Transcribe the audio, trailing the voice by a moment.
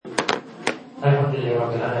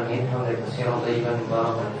Alhamdulillahirabbil alamin hamdan katsiran thayyiban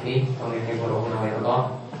mubarakan fihi kama yuhibbu rabbuna wa yardah.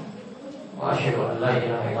 Wa asyhadu an la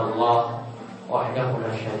ilaha illallah wahdahu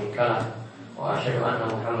la syarika lah wa asyhadu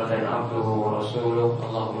anna Muhammadan abduhu wa rasuluh.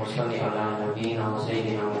 Allahumma shalli ala nabiyyina wa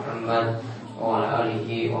sayyidina Muhammad wa ala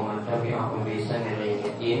alihi wa man tabi'ahum bi ihsan ila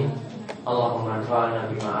yaumil. Allahumma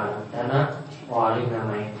anfa'na bima 'allamtana wa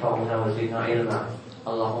 'allimna ma yanfa'una wa zidna ilma.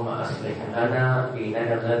 Allahumma aslih lana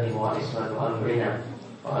dinana alladhi huwa ismatu amrina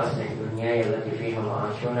wa aslih dunyaya allati fiha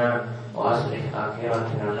ma'ashuna wa aslih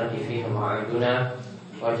akhiratina allati fiha ma'aduna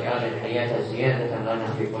waj'al al-hayata ziyadatan lana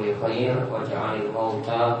fi kulli khair waj'al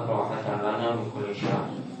al-mauta rahatan lana min kulli syarr.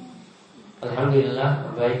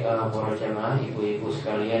 Alhamdulillah, baik para jamaah, ibu-ibu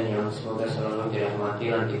sekalian yang semoga selalu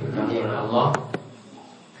dirahmati dan diberkahi oleh Allah.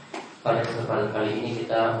 Pada kesempatan kali ini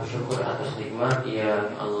kita bersyukur atas nikmat yang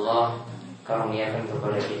Allah karuniakan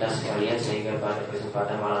kepada kita sekalian, sehingga pada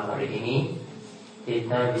kesempatan malam hari ini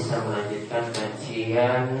kita bisa melanjutkan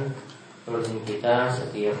kajian rutin kita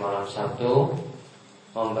setiap malam Sabtu,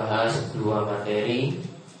 membahas dua materi,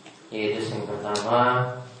 yaitu yang pertama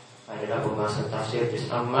adalah pembahasan tafsir juz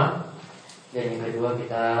Amma, dan yang kedua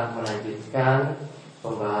kita melanjutkan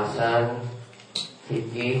pembahasan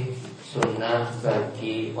fikih sunnah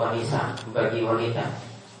bagi wanita.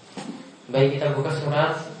 Baik, kita buka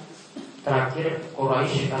surat terakhir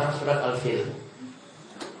Quraisy, sekarang surat Al-Fiil.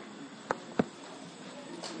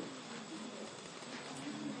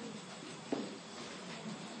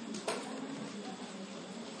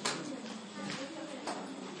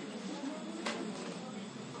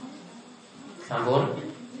 Sampun.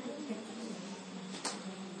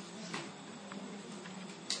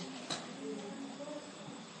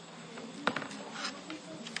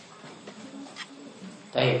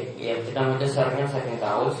 Baik, ya kita mudasarnya saking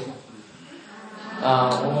tahu.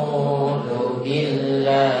 A'udzu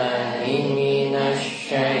billahi minasy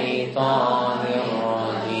syaithanir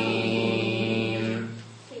rajim.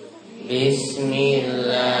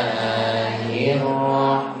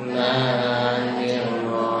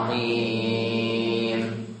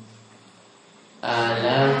 Bismillahirrahmanirrahim.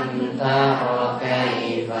 Alam tara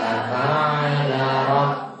kaifa fa'ala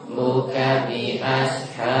rabbuka bi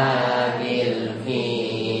ashabil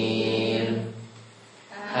fil.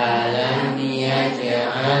 Alam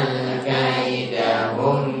yaj'al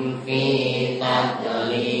kaidahum fi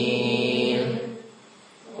tadlil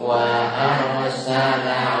wa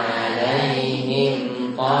arsala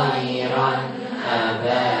 'alaihim tayran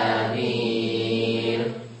ababil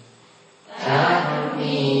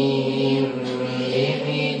tarmihim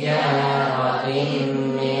bihijaratin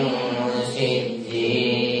min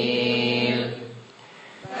sijil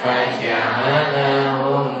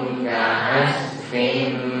faja'alahum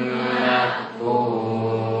ka'asfin ma'kul.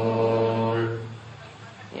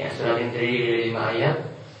 Ya, surat yang terdiri dari 5 ayat.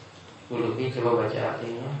 Buluki coba baca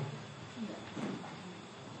artinya.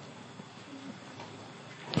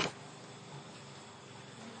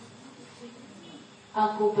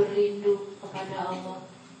 Aku berlindung kepada Allah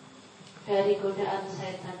dari godaan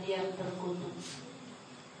setan yang terkutuk.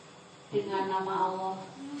 Dengan nama Allah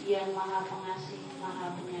yang Maha Pengasih,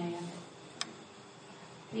 Maha Penyayang.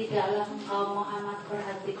 Tidaklah engkau Muhammad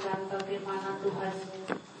perhatikan bagaimana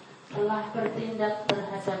Tuhanmu telah bertindak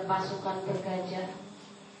terhadap pasukan bergajah.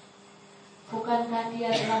 Bukankah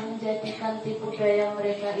Dia telah menjadikan tipu daya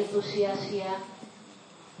mereka itu sia-sia,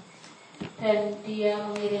 dan Dia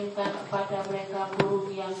mengirimkan kepada mereka burung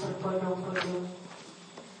yang berbondong-bondong,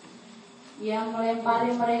 yang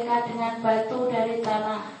melempari mereka dengan batu dari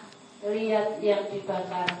tanah liat yang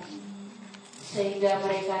dibakar, sehingga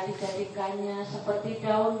mereka dijadikannya seperti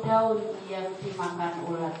daun-daun yang dimakan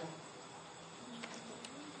ulat.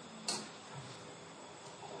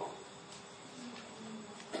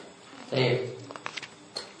 Baik.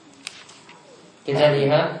 Kita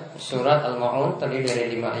lihat surat Al-Ma'un terdiri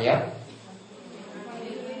dari 5 ayat.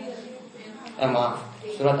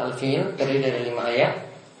 Surat Al-Fiil terdiri dari 5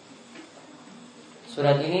 ayat.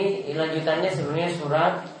 Surat ini lanjutannya sebenarnya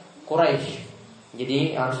surat Quraisy.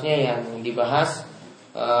 Jadi harusnya yang dibahas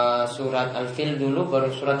surat Al-Fiil dulu,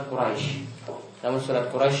 baru surat Quraisy. Namun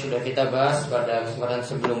surat Quraisy sudah kita bahas pada kesempatan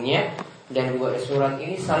sebelumnya, dan dua surat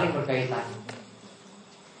ini saling berkaitan.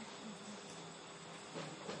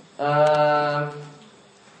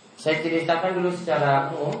 Saya ceritakan dulu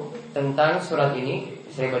secara umum tentang surat ini.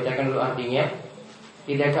 Saya bacakan dulu artinya.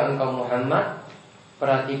 Tidakkah engkau Muhammad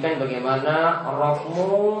perhatikan bagaimana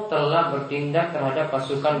Rabbmu telah bertindak terhadap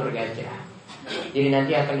pasukan bergajah. Jadi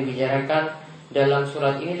nanti akan dibicarakan dalam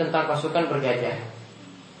surat ini tentang pasukan bergajah.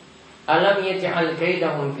 Alam yaj'al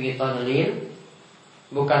kaidahum fi tadlil.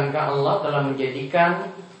 Bukankah Allah telah menjadikan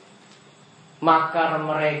makar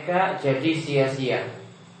mereka jadi sia-sia.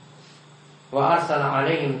 Wa arsala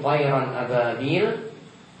 'alaihim thayran ababil,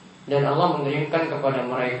 dan Allah mengirimkan kepada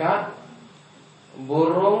mereka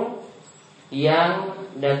burung yang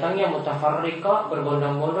datangnya mutafarriqah,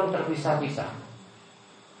 berbondong-bondong, terpisah-pisah.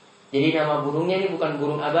 Jadi nama burungnya ini bukan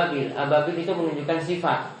burung ababil. Ababil itu menunjukkan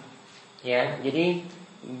sifat. Ya, jadi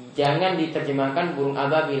jangan diterjemahkan burung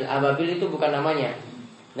ababil. Ababil itu bukan namanya.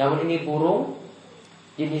 Namun ini burung,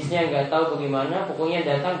 jenisnya nggak tahu bagaimana, pokoknya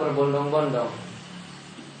datang berbondong-bondong.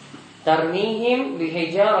 Tarmihim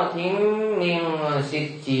bihijaratin min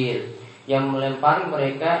sijil, yang melempari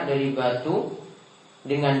mereka dari batu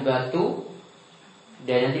dengan batu,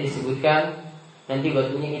 dan nanti disebutkan nanti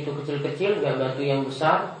batunya itu kecil-kecil, nggak batu yang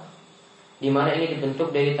besar, di mana ini dibentuk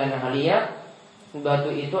dari tanah liat. Batu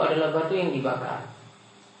itu adalah batu yang dibakar.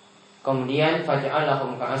 Kemudian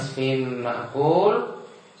faja'alahum ka'asfim ma'kul,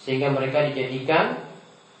 sehingga mereka dijadikan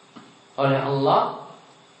oleh Allah,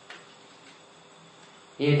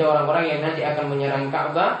 yaitu orang-orang yang nanti akan menyerang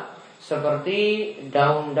Ka'bah, seperti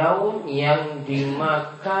daun-daun yang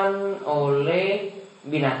dimakan oleh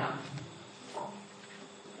binatang.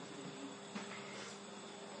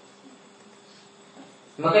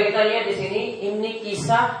 Maka kita lihat di sini, ini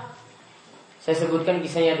kisah, saya sebutkan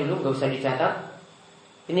kisahnya dulu, nggak usah dicatat.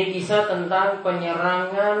 Ini kisah tentang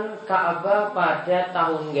penyerangan Ka'bah pada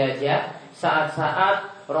tahun gajah,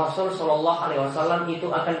 saat-saat Rasul Shallallahu Alaihi Wasallam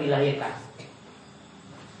itu akan dilahirkan.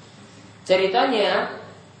 Ceritanya,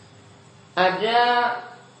 ada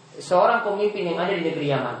seorang pemimpin yang ada di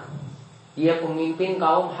negeri Yaman. Dia pemimpin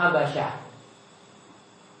kaum Habasyah.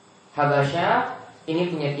 Habasyah ini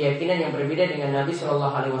punya keyakinan yang berbeda dengan Nabi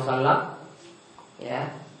Shallallahu Alaihi Wasallam.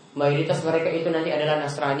 Ya, mayoritas mereka itu nanti adalah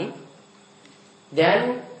Nasrani,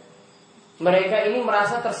 dan mereka ini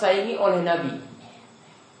merasa tersaingi oleh Nabi.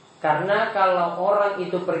 Karena kalau orang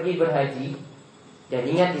itu pergi berhaji, dan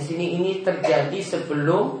ingat di sini ini terjadi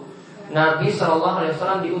sebelum Nabi Shallallahu Alaihi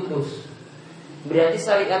Wasallam diutus. Berarti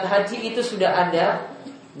syariat haji itu sudah ada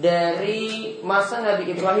dari masa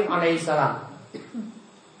Nabi Ibrahim alaihissalam.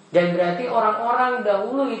 Dan berarti orang-orang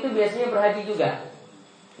dahulu itu biasanya berhaji juga.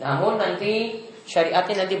 Namun nanti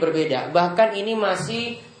syariatnya nanti berbeda. Bahkan ini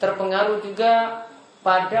masih terpengaruh juga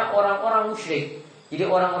pada orang-orang musyrik. Jadi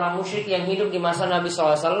orang-orang musyrik yang hidup di masa Nabi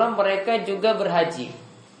SAW, mereka juga berhaji.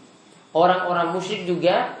 Orang-orang musyrik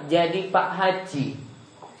juga jadi pak haji.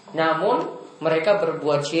 Namun mereka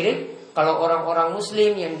berbuat syirik. Kalau orang-orang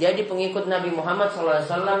muslim yang jadi pengikut Nabi Muhammad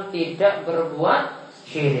SAW tidak berbuat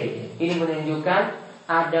syirik. Ini menunjukkan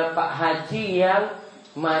ada pak haji yang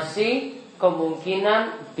masih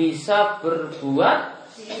kemungkinan bisa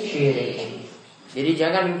berbuat syirik. Jadi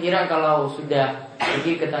jangan kira kalau sudah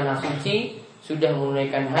pergi ke tanah suci, sudah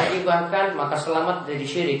menunaikan haji bahkan, maka selamat dari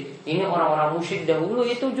syirik. Ini orang-orang musyrik dahulu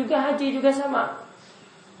itu juga haji juga sama.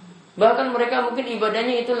 Bahkan mereka mungkin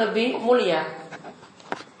ibadahnya itu lebih mulia.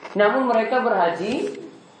 Namun mereka berhaji,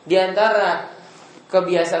 di antara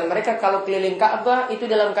kebiasaan mereka kalau keliling Ka'bah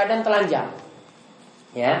itu dalam keadaan telanjang.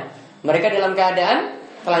 Ya, mereka dalam keadaan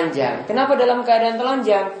telanjang. Kenapa dalam keadaan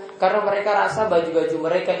telanjang? Karena mereka rasa baju-baju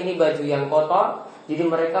mereka ini baju yang kotor, jadi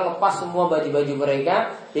mereka lepas semua baju-baju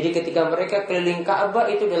mereka. Jadi ketika mereka keliling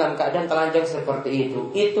Ka'bah itu dalam keadaan telanjang seperti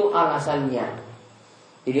itu. Itu alasannya.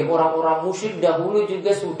 Jadi orang-orang musyrik dahulu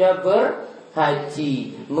juga sudah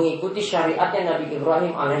berhaji, mengikuti syariatnya Nabi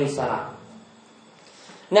Ibrahim alaihissalam.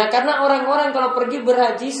 Nah, karena orang-orang kalau pergi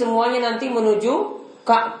berhaji semuanya nanti menuju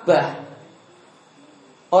Ka'bah.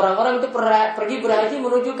 Orang-orang itu pergi berhaji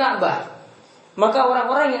menuju Ka'bah. Maka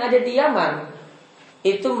orang-orang yang ada di Yaman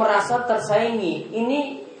itu merasa tersaingi. Ini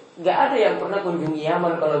gak ada yang pernah kunjungi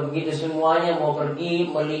Yaman kalau begitu. Semuanya mau pergi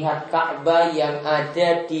melihat Ka'bah yang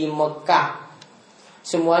ada di Mekah.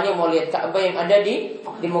 Semuanya mau lihat Ka'bah yang ada di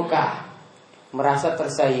Mekah. Merasa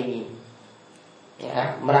tersaingi.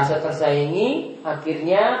 Ya, merasa tersaingi.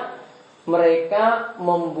 Akhirnya mereka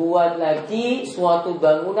membuat lagi suatu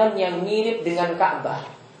bangunan yang mirip dengan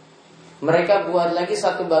Ka'bah. Mereka buat lagi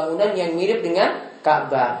satu bangunan yang mirip dengan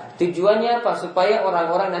Ka'bah. Tujuannya apa? Supaya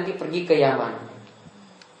orang-orang nanti pergi ke Yaman.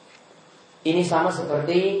 Ini sama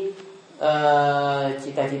seperti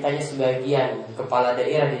cita-citanya sebagian kepala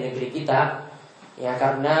daerah di negeri kita. Ya,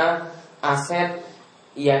 karena aset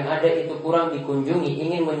yang ada itu kurang dikunjungi,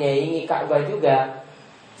 ingin menyaingi Ka'bah juga.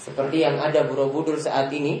 Seperti yang ada Borobudur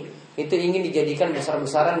saat ini, itu ingin dijadikan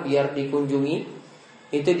besar-besaran biar dikunjungi.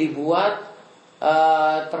 Itu dibuat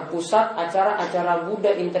terpusat acara-acara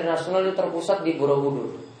Buddha internasional itu terpusat di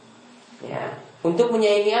Borobudur. Ya, untuk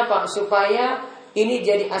menyaingi apa? Supaya ini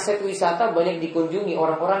jadi aset wisata banyak dikunjungi,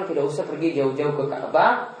 orang-orang tidak usah pergi jauh-jauh ke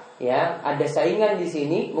Ka'bah. Ya, ada saingan di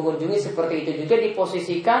sini mengunjungi seperti itu juga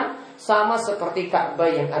diposisikan sama seperti Ka'bah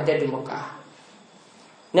yang ada di Mekah.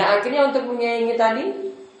 Nah akhirnya untuk menyaingi tadi,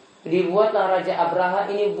 dibuatlah Raja Abraha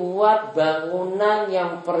ini buat bangunan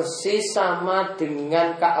yang persis sama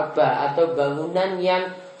dengan Ka'bah, atau bangunan yang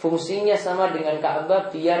fungsinya sama dengan Ka'bah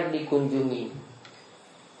biar dikunjungi.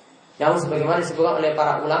 Namun sebagaimana disebutkan oleh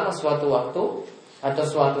para ulama, suatu waktu atau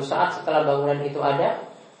suatu saat setelah bangunan itu ada,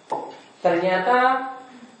 ternyata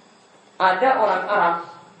ada orang Arab,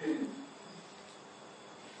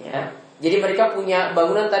 ya, jadi mereka punya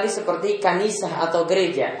bangunan tadi seperti kanisah atau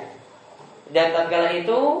gereja. Dan tatkala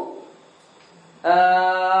itu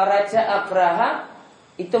Raja Abraha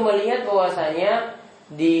itu melihat bahwasanya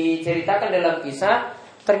diceritakan dalam kisah,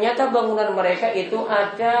 ternyata bangunan mereka itu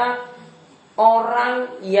ada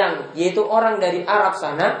orang yang, yaitu orang dari Arab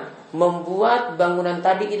sana, membuat bangunan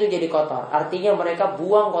tadi itu jadi kotor. Artinya mereka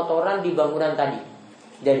buang kotoran di bangunan tadi.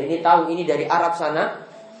 Dan ini tahu ini dari Arab sana,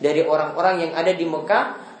 dari orang-orang yang ada di Mekah.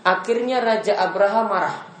 Akhirnya Raja Abraha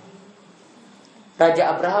marah. Raja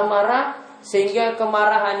Abraha marah sehingga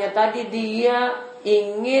kemarahannya tadi dia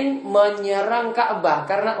ingin menyerang Ka'bah,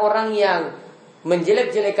 karena orang yang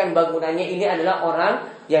menjelek-jelekan bangunannya ini adalah orang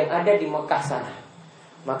yang ada di Mekah sana.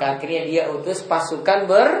 Maka akhirnya dia utus pasukan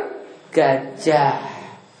bergajah.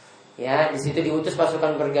 Ya, di situ diutus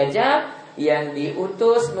pasukan bergajah yang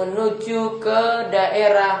diutus menuju ke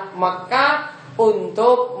daerah Mekah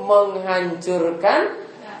untuk menghancurkan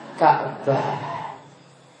Ka'bah.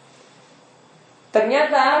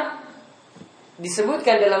 Ternyata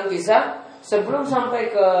disebutkan dalam kisah, sebelum sampai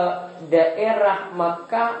ke daerah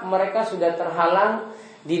Mekah, mereka sudah terhalang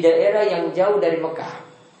di daerah yang jauh dari Mekah.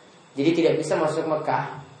 Jadi tidak bisa masuk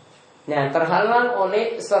Mekah. Nah, terhalang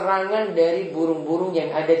oleh serangan dari burung-burung yang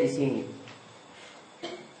ada di sini.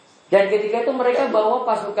 Dan ketika itu mereka bawa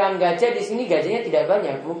pasukan gajah. Di sini gajahnya tidak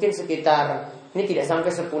banyak, mungkin sekitar, ini tidak sampai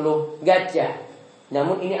 10 gajah.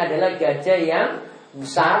 Namun ini adalah gajah yang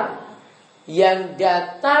besar, yang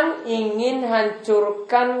datang ingin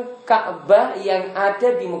hancurkan Ka'bah yang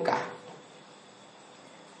ada di Mekah.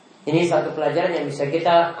 Ini satu pelajaran yang bisa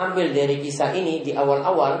kita ambil dari kisah ini di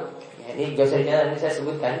awal-awal. Ya, ini gak usah dicatat, ini saya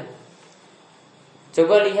sebutkan.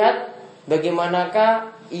 Coba lihat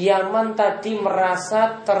bagaimanakah Yaman tadi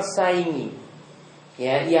merasa tersaingi.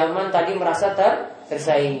 Ya, Yaman tadi merasa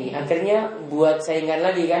tersaingi. Akhirnya buat saingan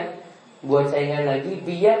lagi kan? Buat saingan lagi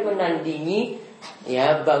biar menandingi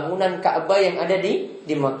ya bangunan Ka'bah yang ada di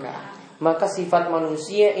Mekah. Maka sifat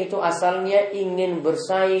manusia itu asalnya ingin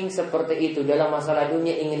bersaing seperti itu. Dalam masalah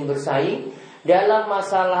dunia ingin bersaing, dalam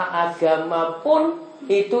masalah agama pun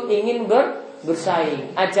itu ingin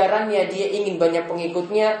bersaing. Ajarannya dia ingin banyak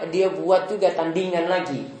pengikutnya, dia buat juga tandingan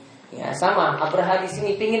lagi. Ya, sama Abraha di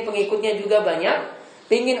sini pingin pengikutnya juga banyak,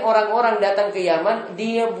 pingin orang-orang datang ke Yaman,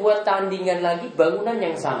 dia buat tandingan lagi bangunan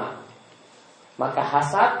yang sama. Maka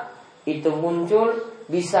hasad itu muncul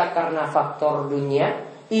bisa karena faktor dunia,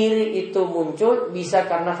 iri itu muncul bisa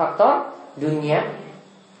karena faktor dunia,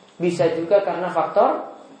 bisa juga karena faktor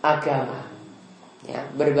agama. Ya,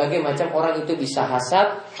 berbagai macam orang itu bisa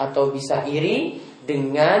hasad atau bisa iri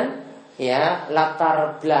dengan ya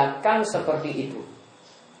latar belakang seperti itu.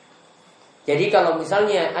 Jadi kalau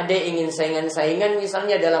misalnya ada yang ingin saingan-saingan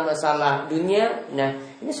misalnya dalam masalah dunia, nah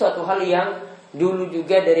ini suatu hal yang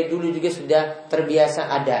dari dulu juga sudah terbiasa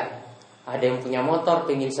ada. Ada yang punya motor,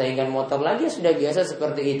 pengen saingan motor lagi, sudah biasa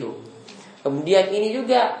seperti itu. Kemudian ini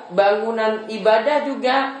juga bangunan ibadah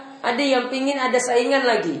juga ada yang pingin ada saingan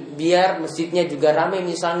lagi, biar masjidnya juga ramai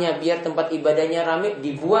misalnya, biar tempat ibadahnya ramai,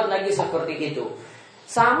 dibuat lagi seperti itu.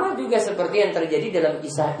 Sama juga seperti yang terjadi dalam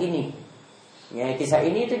kisah ini. Ya, kisah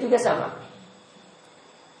ini itu juga sama.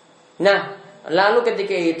 Nah, lalu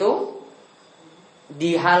ketika itu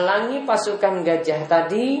dihalangi pasukan gajah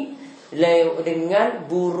tadi dengan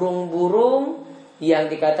burung-burung yang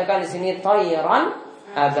dikatakan di sini tayran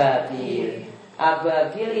ababil.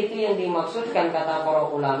 Ababil itu yang dimaksudkan kata para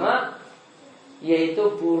ulama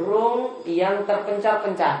yaitu burung yang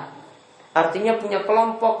terpencar-pencar. Artinya punya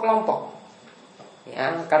kelompok-kelompok.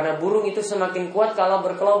 Ya, karena burung itu semakin kuat kalau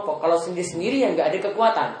berkelompok. Kalau sendiri-sendiri ya nggak ada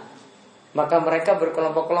kekuatan. Maka mereka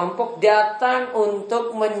berkelompok-kelompok datang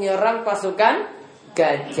untuk menyerang pasukan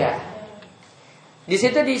gajah. Di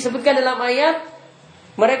situ disebutkan dalam ayat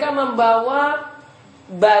mereka membawa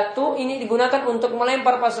batu, ini digunakan untuk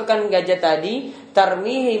melempar pasukan gajah tadi,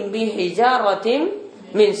 tarmihim bihijaratin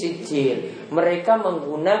min sijil. Mereka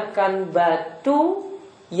menggunakan batu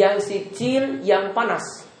yang sijil, yang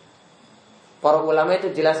panas. Para ulama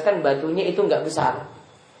itu jelaskan batunya itu enggak besar.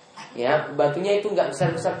 Ya, batunya itu enggak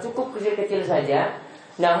besar-besar, cukup kecil-kecil saja.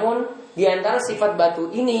 Namun di antara sifat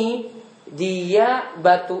batu ini,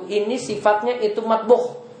 batu ini sifatnya itu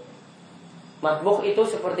matbuh. Matbuh itu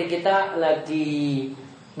seperti kita lagi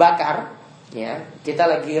bakar, ya, kita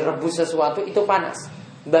lagi rebus sesuatu, itu panas.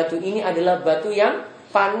 Batu ini adalah batu yang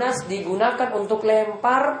panas, digunakan untuk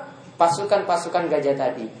lempar pasukan-pasukan gajah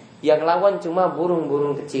tadi. Yang lawan cuma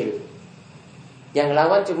burung-burung kecil. Yang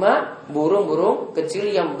lawan cuma burung-burung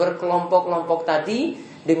kecil yang berkelompok-kelompok tadi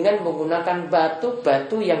dengan menggunakan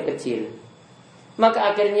batu-batu yang kecil.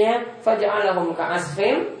 Maka akhirnya faja'alahum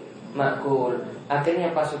ka'asfin ma'kul.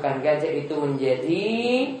 Akhirnya pasukan gajah itu menjadi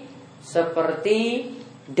seperti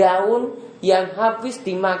daun yang habis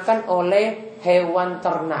dimakan oleh hewan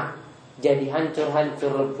ternak, jadi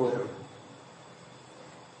hancur-hancur lebur.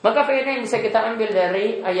 Maka faedah yang bisa kita ambil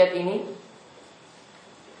dari ayat ini,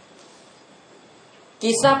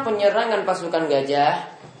 kisah penyerangan pasukan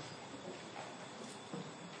gajah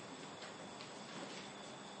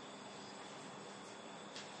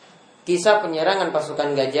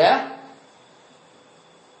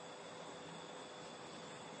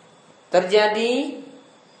terjadi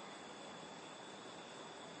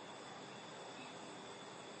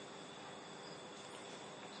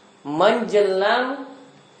menjelang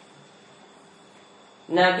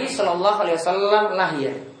Nabi Shallallahu Alaihi Wasallam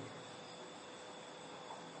lahir.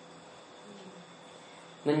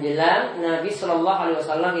 Menjelang Nabi Shallallahu Alaihi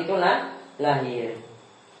Wasallam itulah lahir,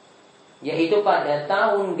 yaitu pada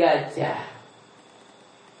tahun gajah.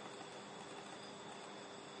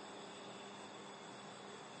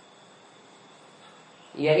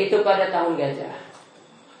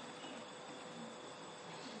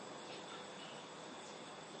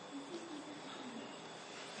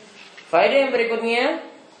 Faedah yang berikutnya,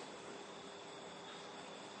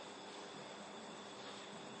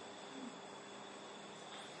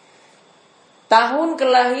 tahun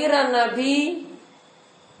kelahiran Nabi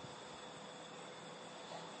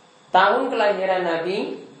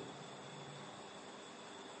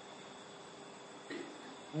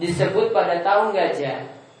disebut pada tahun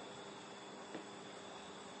gajah.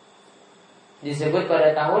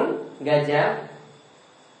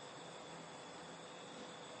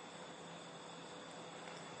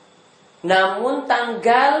 Namun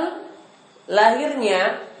tanggal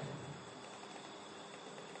lahirnya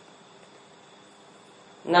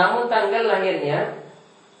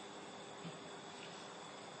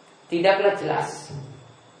tidaklah jelas.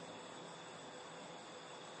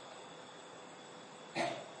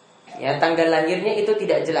 Ya, tanggal lahirnya itu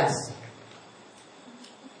tidak jelas.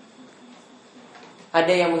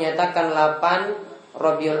 Ada yang menyatakan 8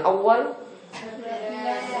 Rabiul Awal,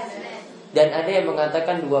 dan ada yang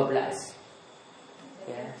mengatakan 12.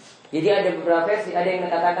 Ya. Jadi ada beberapa versi, ada yang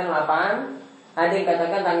mengatakan 8, ada yang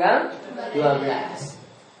katakan tanggal 12.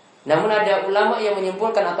 Namun ada ulama yang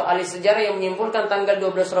menyimpulkan, atau ahli sejarah yang menyimpulkan tanggal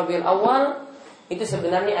 12 Rabiul Awal itu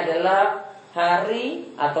sebenarnya adalah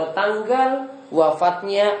hari atau tanggal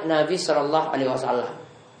wafatnya Nabi Shallallahu Alaihi Wasallam.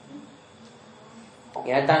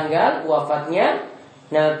 Ya, tanggal wafatnya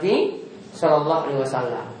Nabi Shallallahu Alaihi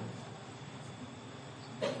Wasallam.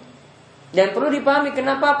 Dan perlu dipahami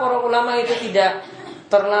kenapa para ulama itu tidak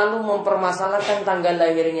terlalu mempermasalahkan tanggal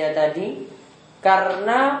lahirnya tadi.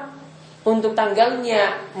 Karena untuk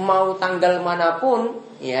tanggalnya mau tanggal manapun,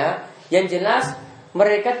 ya, yang jelas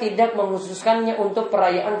mereka tidak mengkhususkannya untuk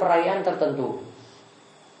perayaan-perayaan tertentu.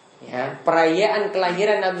 Ya, perayaan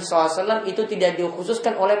kelahiran Nabi SAW itu tidak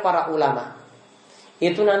dikhususkan oleh para ulama.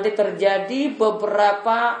 Itu nanti terjadi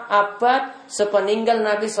beberapa abad sepeninggal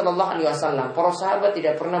Nabi Shallallahu Alaihi Wasallam. Para sahabat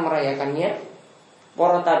tidak pernah merayakannya,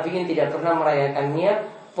 para tabiin tidak pernah merayakannya,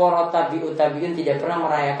 para tabi'ut tabi'in tidak pernah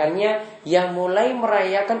merayakannya. Yang mulai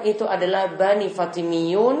merayakan itu adalah Bani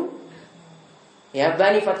Fatimiyun. Ya,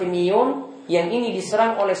 Bani Fatimiyun yang ini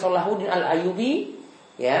diserang oleh Salahuddin Al-Ayyubi.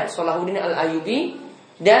 Ya, Salahuddin Al-Ayyubi,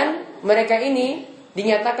 dan mereka ini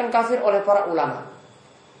dinyatakan kafir oleh para ulama.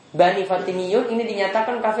 Bani Fatimiyun ini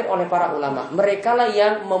dinyatakan kafir oleh para ulama. Mereka lah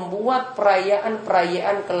yang membuat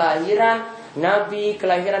perayaan-perayaan kelahiran Nabi,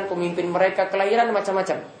 kelahiran pemimpin mereka, kelahiran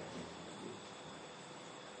macam-macam.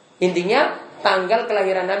 Intinya tanggal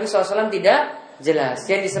kelahiran Nabi SAW tidak jelas.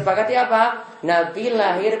 Yang disepakati apa? Nabi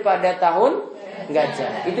lahir pada tahun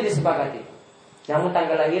gajah. Itu disepakati. Namun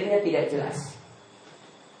tanggal lahirnya tidak jelas.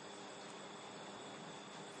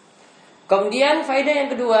 Kemudian faedah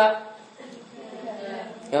yang kedua,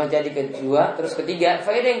 yang jadi kedua, terus ketiga,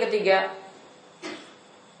 faedah yang ketiga,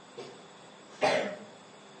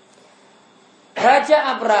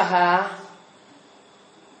 Raja Abraha.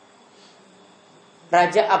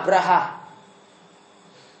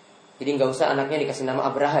 Jadi nggak usah anaknya dikasih nama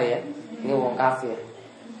Abraha ya, ini wong kafir.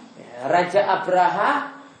 Raja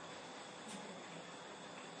Abraha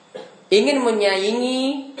ingin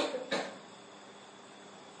menyaingi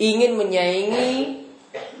ingin menyaingi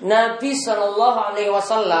Nabi Shallallahu Alaihi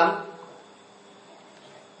Wasallam,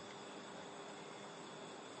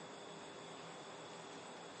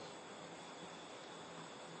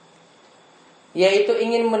 yaitu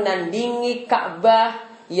ingin menandingi Ka'bah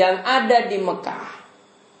yang ada di Mekah,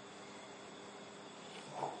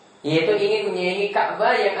 yaitu ingin menyaingi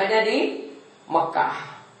Ka'bah yang ada di Mekah.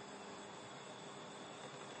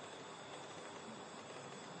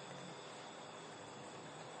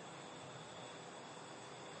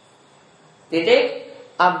 Titik.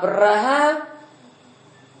 Abraha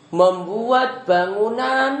membuat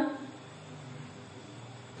bangunan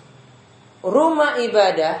rumah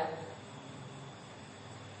ibadah.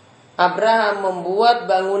 Abraham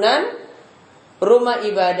membuat bangunan rumah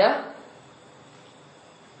ibadah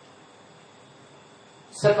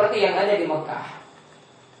seperti yang ada di Mekah.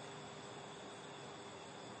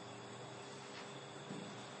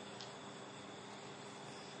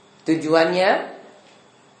 Tujuannya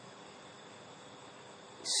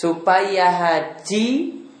supaya haji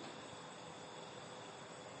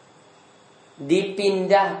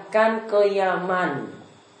dipindahkan ke Yaman.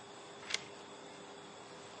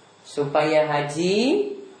 Supaya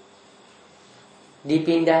haji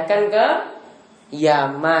dipindahkan ke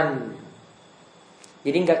Yaman.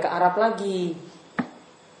 Jadi nggak ke Arab lagi.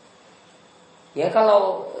 Ya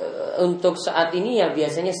kalau untuk saat ini ya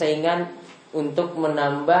biasanya saingan untuk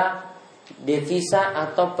menambah devisa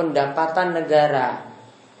atau pendapatan negara.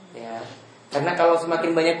 Ya, karena kalau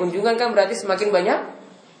semakin banyak kunjungan kan berarti semakin banyak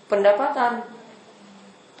pendapatan.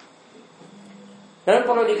 Dan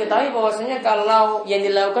perlu diketahui bahwasanya kalau yang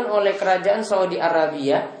dilakukan oleh kerajaan Saudi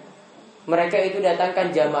Arabia, mereka itu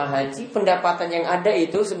datangkan jamaah haji, pendapatan yang ada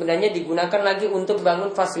itu sebenarnya digunakan lagi untuk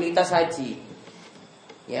bangun fasilitas haji.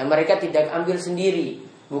 Ya, mereka tidak ambil sendiri,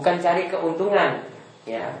 bukan cari keuntungan.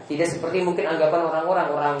 Ya, tidak seperti mungkin anggapan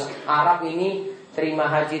orang Arab ini terima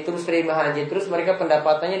haji terus mereka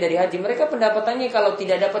pendapatannya dari haji. Mereka pendapatannya kalau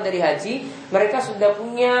tidak dapat dari haji, mereka sudah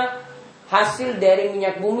punya hasil dari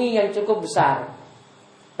minyak bumi yang cukup besar.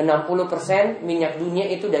 60% minyak dunia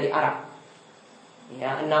itu dari Arab.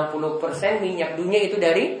 Ya, 60% minyak dunia itu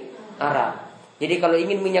dari Arab. Jadi kalau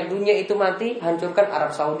ingin minyak dunia itu mati, hancurkan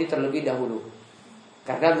Arab Saudi terlebih dahulu.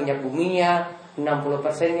 Karena minyak buminya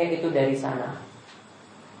 60%-nya itu dari sana.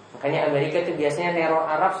 Makanya Amerika itu biasanya teror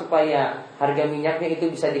Arab supaya harga minyaknya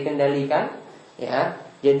itu bisa dikendalikan. Ya,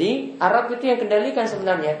 jadi Arab itu yang kendalikan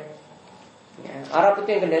sebenarnya. Ya, Arab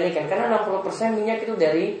itu yang kendalikan karena 60% minyak itu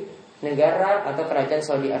dari negara atau kerajaan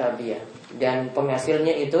Saudi Arabia. Dan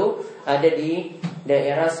penghasilnya itu ada di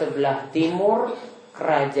daerah sebelah timur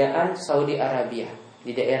kerajaan Saudi Arabia,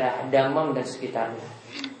 di daerah Damam dan sekitarnya.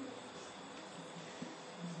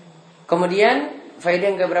 Kemudian faedah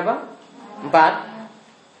yang keberapa? 4.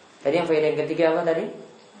 Tadi yang faedah yang ketiga apa tadi?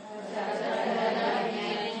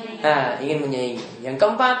 Ingin menyaingi. Yang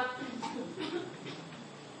keempat,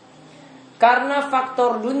 karena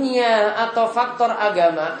faktor dunia atau faktor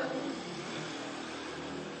agama.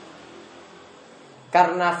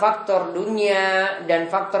 Karena faktor dunia dan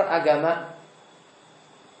faktor agama,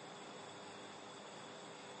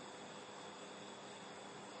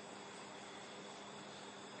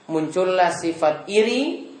 muncullah sifat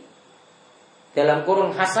iri dalam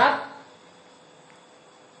kurung hasad,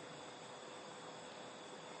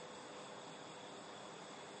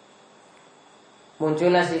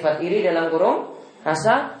 muncullah sifat iri dalam kurung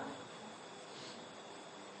hasad,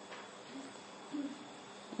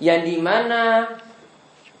 yang dimana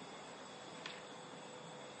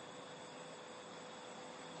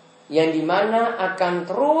akan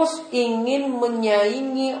terus ingin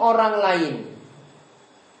menyaingi orang lain.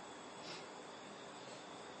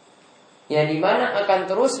 Yang dimana akan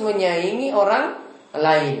terus menyaingi orang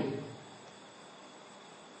lain.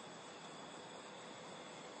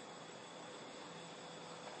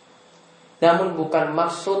 Namun bukan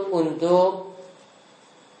maksud untuk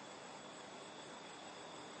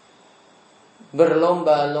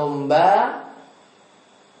berlomba-lomba.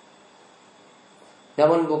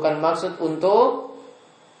 Namun bukan maksud untuk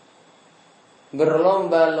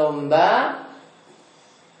berlomba-lomba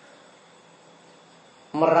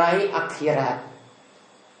meraih akhirat.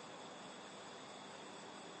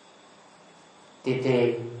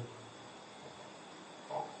 Titik.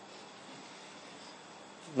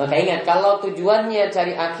 Maka ingat, kalau tujuannya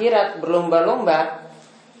cari akhirat berlomba-lomba,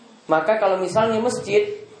 maka kalau misalnya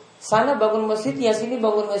masjid, sana bangun masjid, ya sini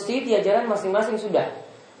bangun masjid, ya jalan masing-masing sudah.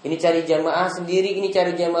 Ini cari jamaah sendiri, ini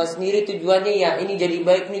cari jamaah sendiri, tujuannya ya ini jadi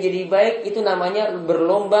baik, ini jadi baik, itu namanya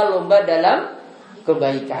berlomba-lomba dalam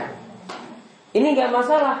kebaikan. Ini gak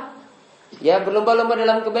masalah. Ya, berlomba-lomba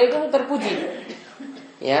dalam kebaikan terpuji.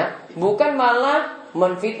 ya, bukan malah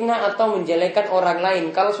menfitnah atau menjelekan orang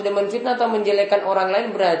lain. Kalau sudah menfitnah atau menjelekan orang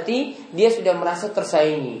lain berarti dia sudah merasa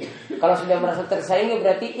tersaingi. Kalau sudah merasa tersaingi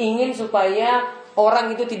berarti ingin supaya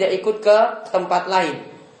orang itu tidak ikut ke tempat lain.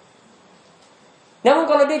 Namun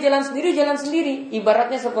kalau dia jalan sendiri.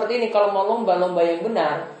 Ibaratnya seperti ini, kalau mau lomba yang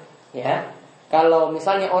benar, ya. Kalau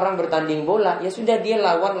misalnya orang bertanding bola, ya sudah dia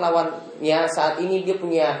lawan ya, saat ini dia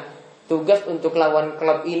punya tugas untuk lawan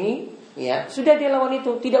klub ini. Ya, sudah dia lawan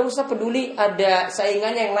itu, tidak usah peduli ada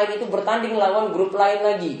saingannya yang lain itu bertanding lawan grup lain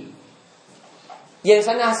lagi.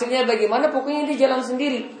 Yang sana hasilnya bagaimana, pokoknya dia jalan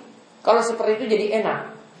sendiri. Kalau seperti itu jadi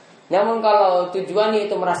enak. Namun kalau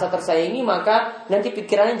tujuannya itu merasa tersaingi, maka nanti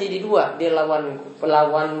pikirannya jadi dua. Dia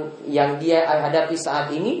lawan yang dia hadapi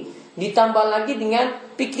saat ini, ditambah lagi dengan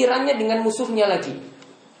pikirannya dengan musuhnya lagi.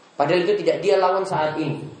 Padahal itu tidak dia lawan saat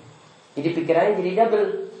ini. Jadi pikirannya jadi double.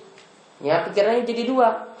 Ya, pikirannya jadi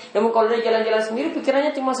dua. Namun kalau dia jalan-jalan sendiri,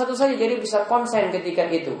 pikirannya cuma satu saja, jadi bisa konsen ketika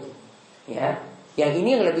itu. Ya, yang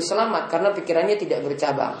ini yang lebih selamat karena pikirannya tidak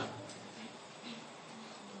bercabang.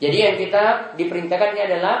 Jadi yang kita diperintahkan ini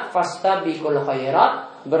adalah fastabiqul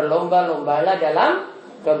khairat, berlomba-lombalah dalam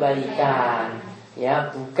kebaikan.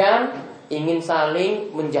 Ya, bukan ingin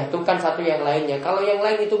saling menjatuhkan satu yang lainnya. Kalau yang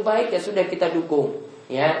lain itu baik, ya sudah kita dukung.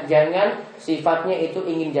 Ya, jangan sifatnya itu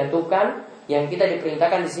ingin jatuhkan. Yang kita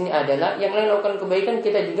diperintahkan di sini adalah yang lain lakukan kebaikan,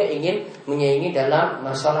 kita juga ingin menyaingi dalam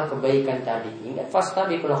masalah kebaikan tadi. Ingat,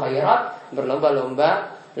 fastabiqul khairat,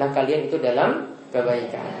 berlomba-lomba lah kalian itu dalam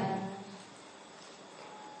kebaikan.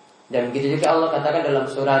 Dan begitu juga Allah katakan dalam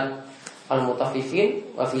surat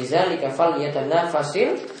Al-Mutaffifin, wa fi dzalika falyatanafasil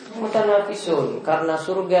mutanafisun. Karena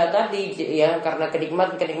surga tadi, ya, karena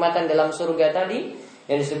kenikmatan dalam surga tadi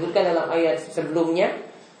yang disebutkan dalam ayat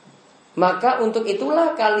sebelumnya, maka untuk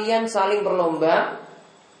itulah kalian saling berlomba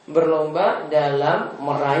dalam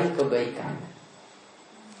meraih kebaikan.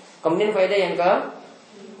 Kemudian faedah yang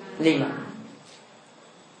ke-5.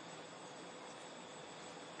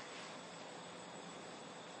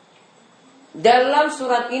 Dalam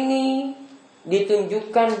surat ini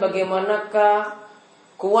ditunjukkan bagaimanakah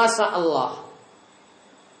kuasa Allah.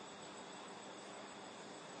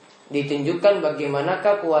 Ditunjukkan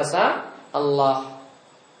bagaimanakah kuasa Allah.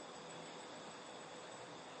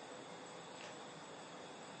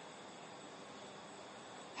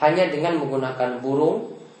 Hanya dengan menggunakan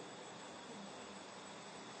burung,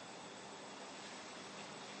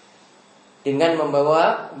 dengan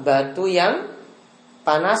membawa batu yang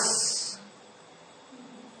panas,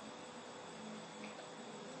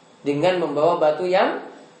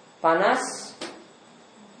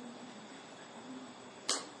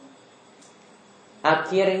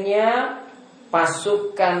 akhirnya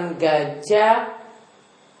pasukan gajah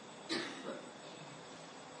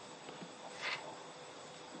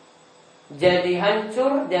jadi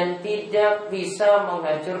hancur dan tidak bisa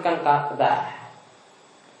menghancurkan Ka'bah.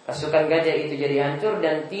 Pasukan gajah itu jadi hancur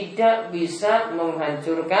dan tidak bisa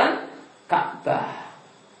menghancurkan Ka'bah.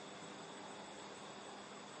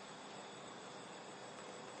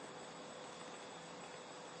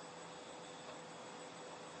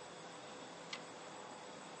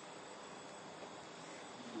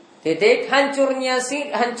 Titik hancurnya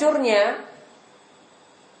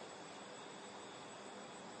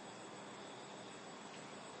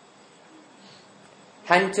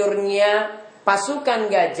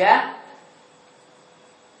pasukan gajah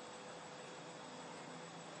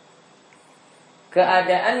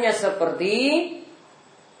keadaannya seperti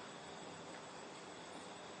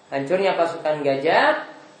hancurnya pasukan gajah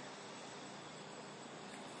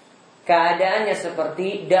keadaannya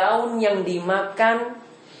seperti daun yang dimakan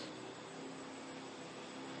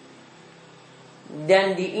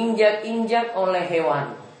dan diinjak-injak oleh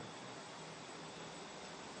hewan.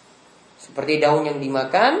 Seperti daun yang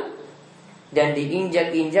dimakan dan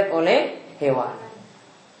diinjak-injak oleh hewan.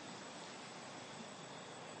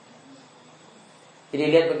 Jadi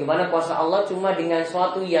lihat bagaimana kuasa Allah, cuma dengan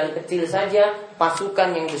suatu yang kecil saja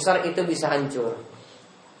pasukan yang besar itu bisa hancur.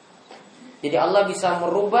 Jadi Allah bisa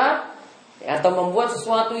merubah atau membuat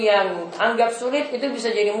sesuatu yang anggap sulit itu bisa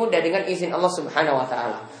jadi mudah dengan izin Allah Subhanahu wa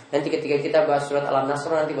taala. Nanti ketika kita bahas surat Al-Nasr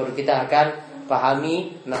nanti baru kita akan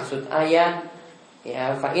pahami maksud ayat.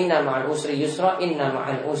 Ya, fa inna ma'al usri yusra, inna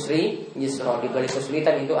ma'al usri yusra. Di balik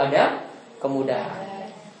kesulitan itu ada kemudahan.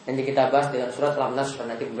 Nanti kita bahas dalam surat Al-Nasr,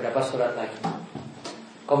 nanti beberapa surat lagi.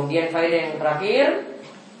 Kemudian faedah yang terakhir,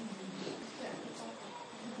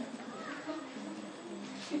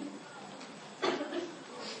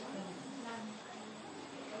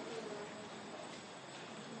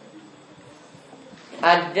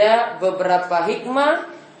 ada beberapa hikmah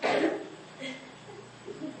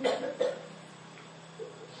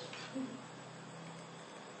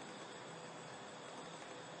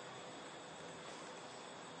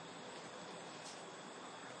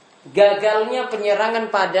gagalnya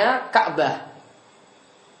penyerangan pada Ka'bah.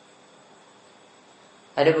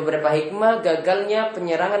 Ada beberapa hikmah gagalnya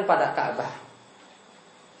penyerangan pada Ka'bah.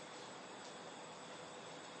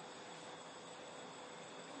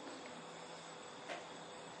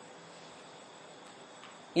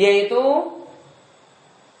 Yaitu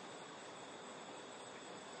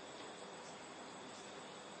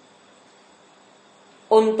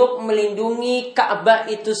untuk melindungi Ka'bah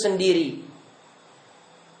itu sendiri.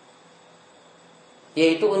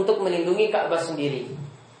 Yaitu untuk melindungi Ka'bah sendiri.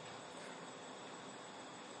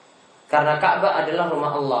 Karena Ka'bah adalah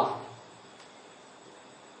rumah Allah.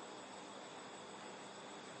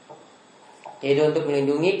 Yaitu untuk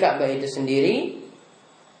melindungi Ka'bah itu sendiri.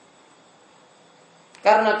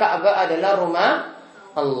 Karena Ka'bah adalah rumah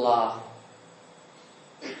Allah.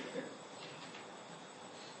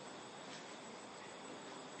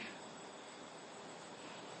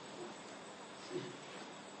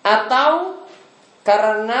 Atau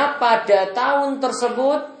karena pada tahun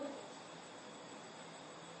tersebut,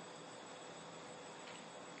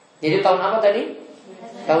 jadi tahun apa tadi?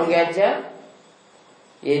 Tahun gajah.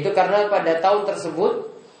 Yaitu karena pada tahun tersebut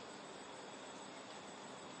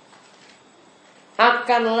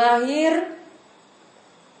akan lahir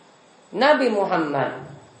Nabi Muhammad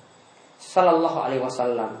Sallallahu Alaihi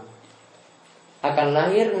Wasallam. Akan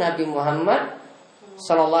lahir Nabi Muhammad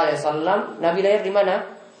Sallallahu Alaihi Wasallam. Nabi lahir di mana?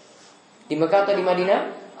 Di Mekah atau di Madinah?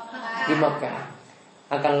 Di Mekah.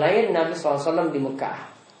 Akan lahir Nabi SAW di Mekah.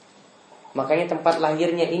 Makanya tempat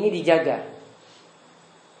lahirnya ini dijaga.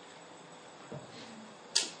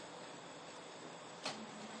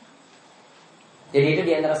 Jadi itu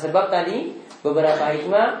diantara sebab tadi, beberapa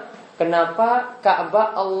hikmah kenapa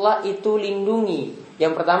Ka'bah Allah itu lindungi.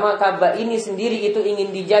 Yang pertama, Ka'bah ini sendiri itu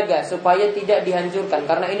ingin dijaga supaya tidak dihancurkan,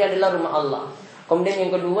 karena ini adalah rumah Allah. Kemudian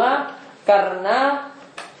yang kedua, karena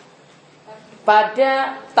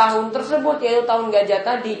pada tahun tersebut, yaitu tahun gajah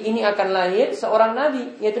tadi, ini akan lahir seorang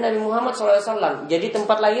Nabi, yaitu Nabi Muhammad SAW. Jadi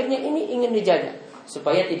tempat lahirnya ini ingin dijaga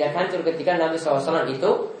supaya tidak hancur ketika Nabi SAW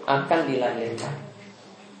itu akan dilahirkan.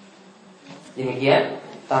 Demikian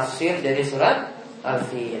tafsir dari surat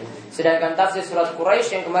Al-Fiil. Sedangkan tafsir surat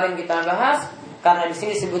Quraisy yang kemarin kita bahas, karena di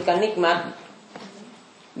sini disebutkan nikmat,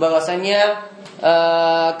 bahwasanya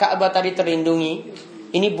Ka'bah tadi terlindungi.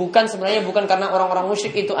 Ini sebenarnya bukan karena orang-orang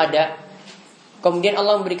musyrik itu ada. Kemudian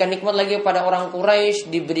Allah memberikan nikmat lagi kepada orang Quraisy,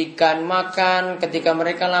 diberikan makan ketika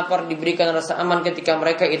mereka lapar, diberikan rasa aman ketika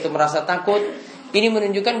mereka itu merasa takut. Ini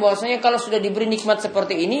menunjukkan bahwasanya kalau sudah diberi nikmat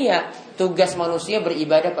seperti ini, ya tugas manusia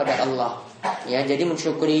beribadah pada Allah. Ya, jadi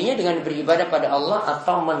mensyukurinya dengan beribadah pada Allah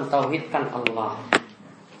atau mentauhidkan Allah.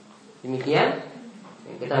 Demikian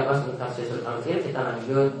kita bahas tentang surat Al-Fiil, kita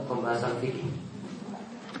lanjut pembahasan fikih.